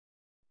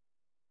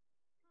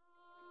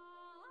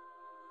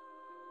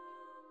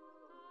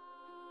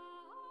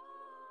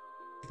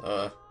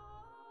Uh,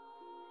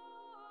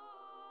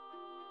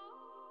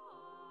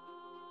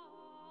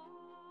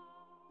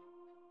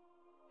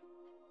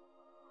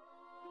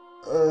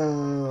 I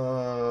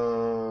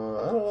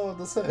don't know what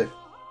to say.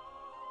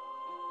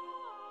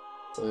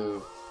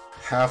 So,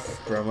 half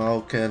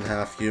Grimoken,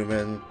 half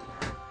human.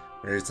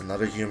 There's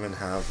another human,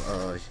 half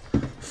a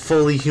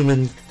fully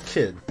human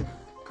kid.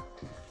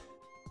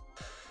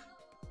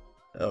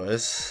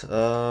 Anyways,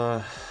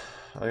 I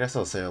guess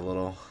I'll say a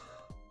little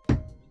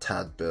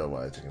tad bit of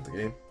what I think of the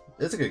game.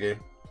 It's a good game.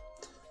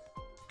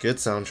 Good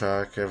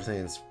soundtrack, everything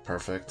is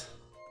perfect.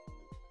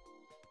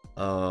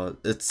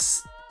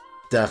 It's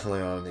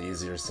definitely on the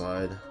easier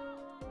side.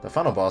 The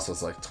final boss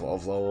was like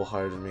 12 level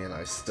higher than me and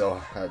I still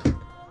had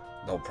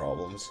no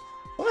problems.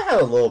 Well, I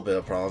had a little bit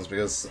of problems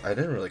because I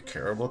didn't really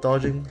care about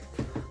dodging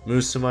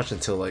moves too much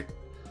until like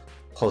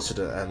closer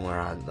to the end where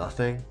I had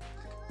nothing.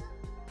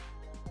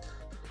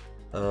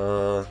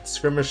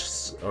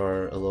 Skirmishes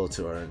are a little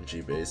too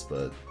RNG based,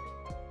 but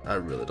I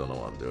really don't know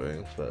what I'm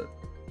doing, but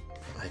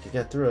I can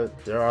get through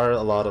it. There are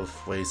a lot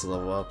of ways to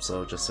level up,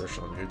 so just search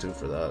on YouTube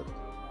for that.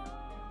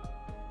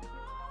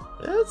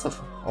 Yeah,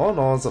 all in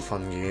all, it's a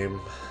fun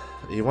game.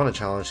 You want a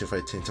challenge, you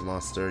fight Tainted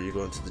Monster, you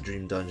go into the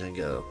Dream Dungeon,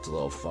 get up to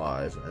level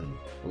 5, and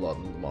a lot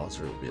of the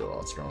monster will be a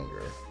lot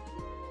stronger.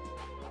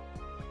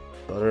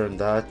 But other than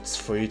that,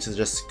 for you to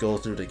just go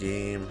through the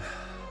game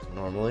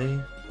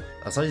normally,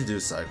 as long as you do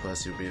side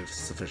quests, you'll be a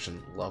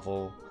sufficient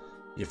level.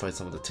 You fight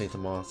some of the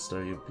Tainted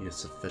Monster, you'll be a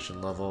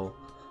sufficient level.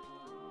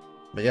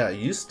 But yeah,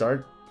 you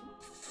start,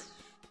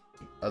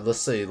 let's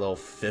say level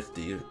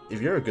 50.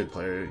 If you're a good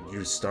player,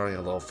 you're starting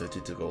at level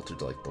 50 to go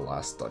through like the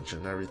last dungeon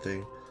and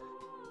everything.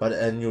 By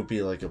the end, you'll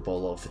be like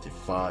above level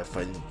 55,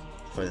 fighting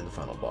the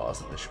final boss,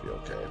 and it should be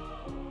okay.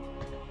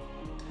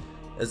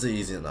 It's an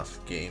easy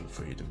enough game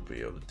for you to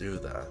be able to do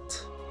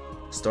that.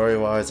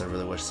 Story-wise, I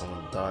really wish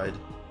someone died,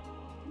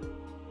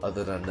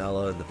 other than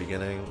Nella in the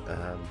beginning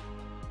and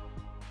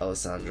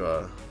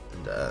Alessandra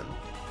in the end.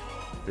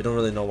 We don't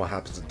really know what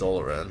happens to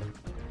Doloran.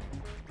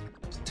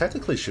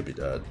 Technically should be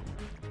dead,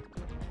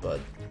 but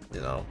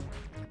you know,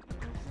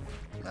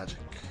 magic.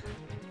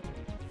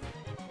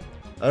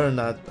 Other than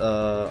that,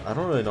 I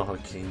don't really know how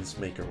King's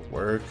Maker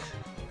work.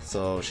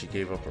 So she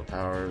gave up her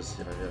powers,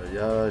 yada yada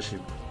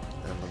yada.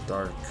 And the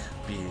dark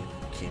being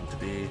came to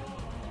be.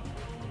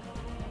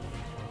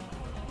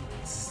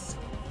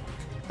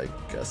 I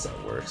guess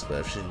that works, but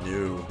if she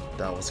knew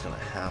that was gonna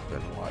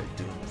happen, why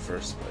do it in the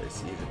first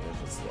place, even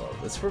if it's love?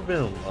 It's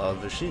forbidden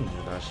love. If she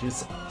knew that,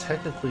 she's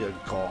technically a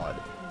god.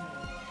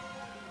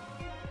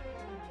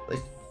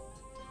 Like,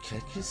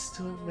 can't you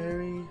still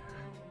marry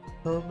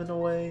him in a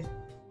way?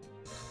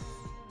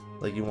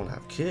 Like, you won't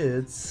have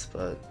kids,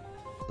 but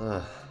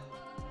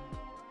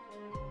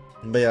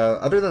yeah,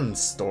 other than the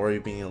story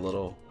being a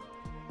little,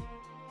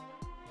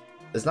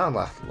 it's not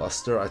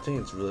lackluster. I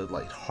think it's really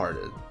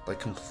lighthearted, like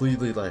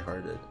completely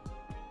lighthearted.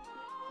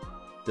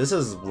 This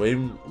is way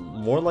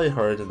more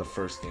lighthearted than the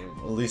first game,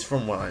 at least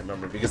from what I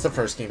remember, because the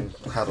first game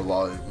had a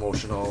lot of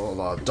emotional, a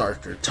lot of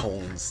darker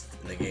tones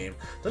in the game.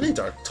 The only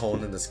dark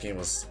tone in this game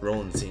was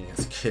Roland seeing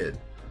his kid,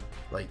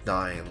 like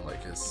dying,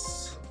 like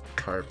his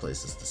entire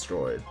place is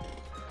destroyed.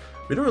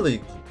 We don't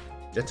really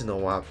get to know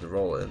what happened to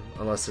Roland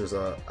unless there's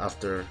a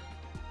after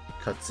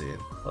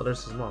cutscene. Oh,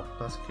 there's his mom.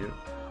 That's cute.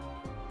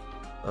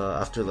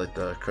 After like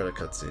the credit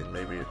cutscene,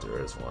 maybe if there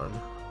is one.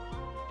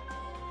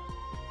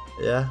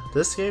 Yeah,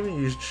 this game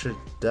you should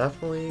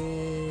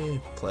definitely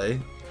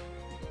play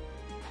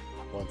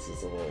once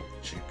it's a little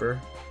cheaper.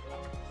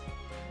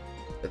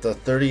 It's a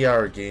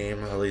 30-hour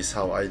game, at least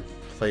how I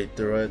played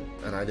through it,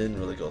 and I didn't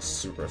really go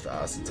super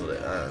fast until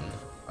the end.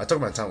 I took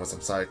my time with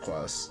some side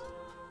quests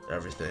and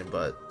everything,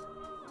 but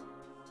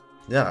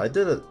yeah, I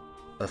did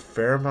a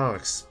fair amount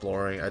of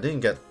exploring. I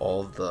didn't get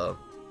all the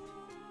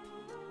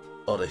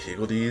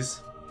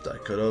higgledies that I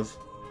could have,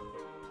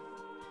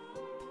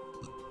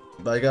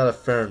 but I got a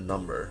fair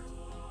number,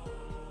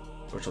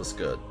 which was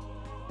good.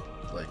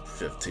 Like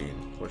 15,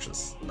 which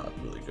is not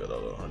really good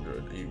out of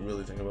 100. You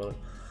really think about it.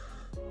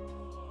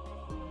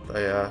 But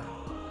yeah,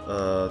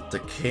 the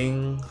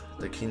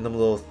kingdom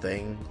little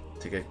thing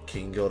to get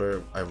King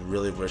Gilder, I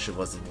really wish it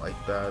wasn't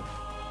like that.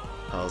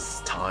 How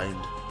it's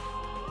timed.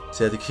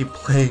 So you had to keep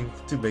playing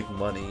to make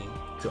money,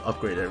 to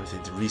upgrade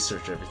everything, to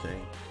research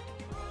everything.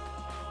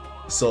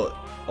 So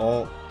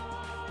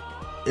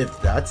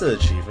if that's an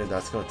achievement,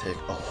 that's going to take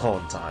a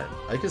long time.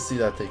 I could see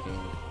that taking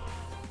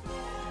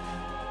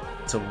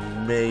to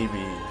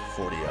maybe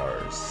 40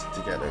 hours to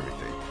get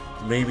everything.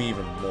 Maybe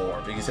even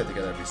more, because you have to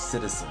get every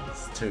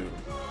citizens too.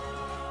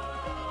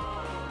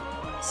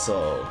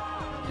 So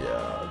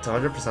yeah, to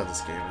 100%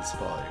 this game is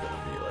probably going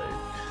to be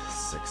like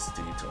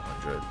 60 to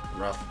 100.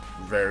 Rough,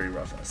 very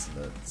rough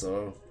estimate.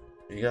 So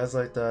if you guys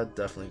like that,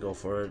 definitely go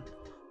for it.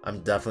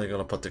 I'm definitely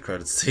going to put the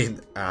credit scene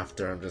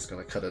after. I'm just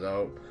going to cut it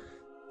out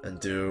and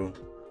do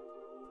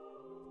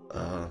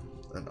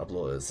and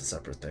upload it as a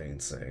separate thing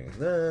saying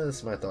this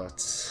is my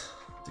thoughts.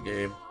 The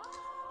game,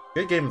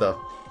 good game though,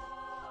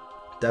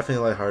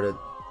 definitely lighthearted,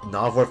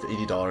 not worth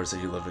 $80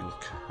 if you live in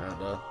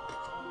Canada.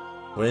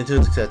 Waiting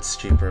till it gets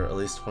cheaper, at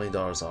least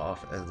 $20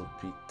 off, and it'll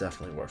be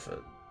definitely worth it.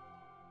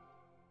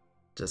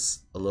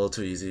 Just a little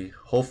too easy.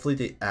 Hopefully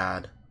they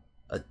add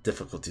a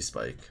difficulty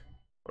spike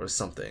or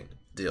something.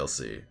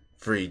 DLC.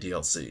 Free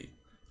DLC.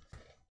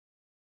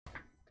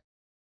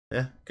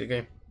 Yeah, good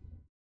game.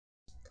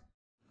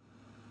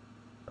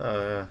 Oh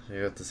yeah,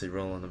 you got to see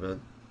Roland a bit.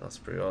 That's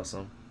pretty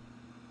awesome.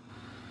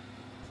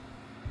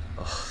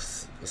 Oh,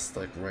 it's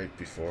like right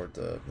before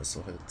the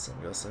missile hits,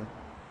 I'm guessing.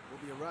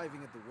 We'll be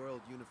arriving at the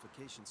World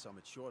Unification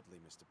Summit shortly,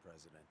 Mr.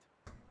 President.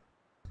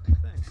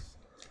 Thanks.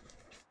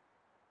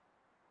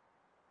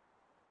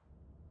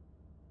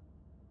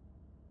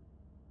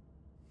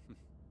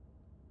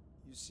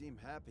 You seem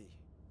happy.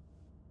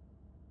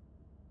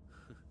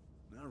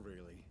 Not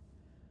really.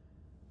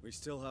 We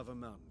still have a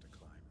mountain to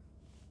climb.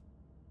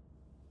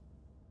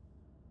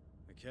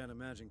 I can't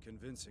imagine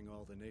convincing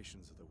all the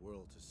nations of the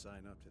world to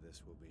sign up to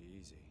this will be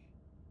easy.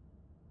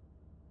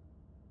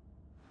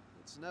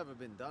 It's never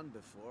been done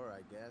before,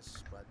 I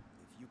guess, but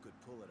if you could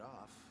pull it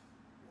off,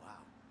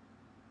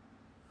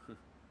 wow.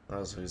 That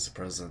was when he's the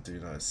president of the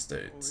United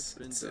States.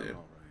 Oh, it's been done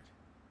all right.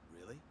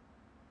 Really?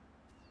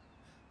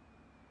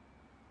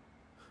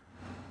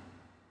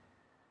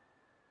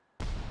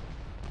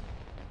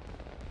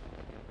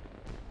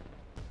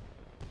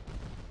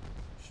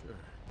 Sure.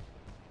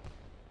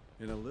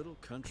 In a little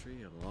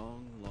country a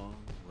long,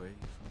 long way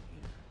from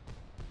here.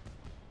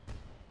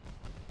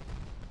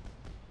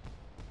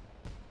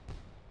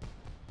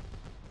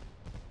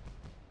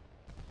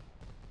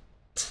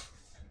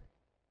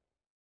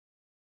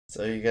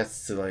 So he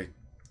gets to like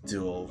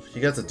he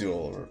gets a do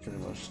over pretty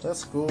much.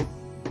 That's cool.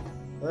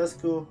 That's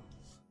cool.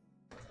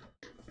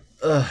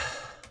 Ugh.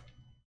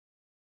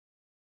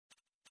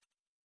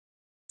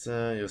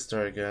 So you'll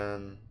start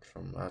again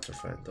from after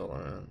fighting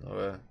Dolan.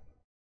 Okay.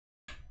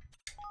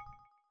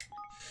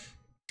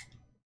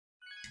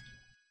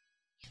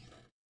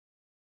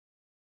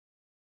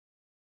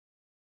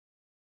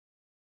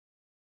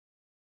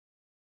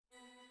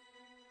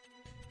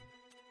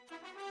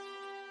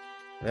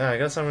 Yeah, I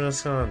guess I'm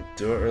just gonna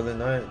do it early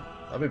night.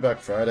 I'll be back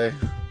Friday.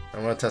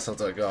 I'm gonna test out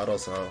that God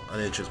also. I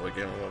need to choose what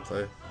game I'm gonna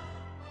play.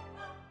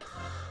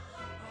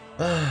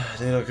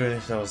 Nino Kuni,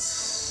 that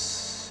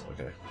was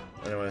okay.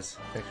 Anyways,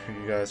 thank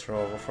you guys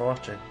for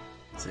watching.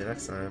 See you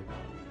next time.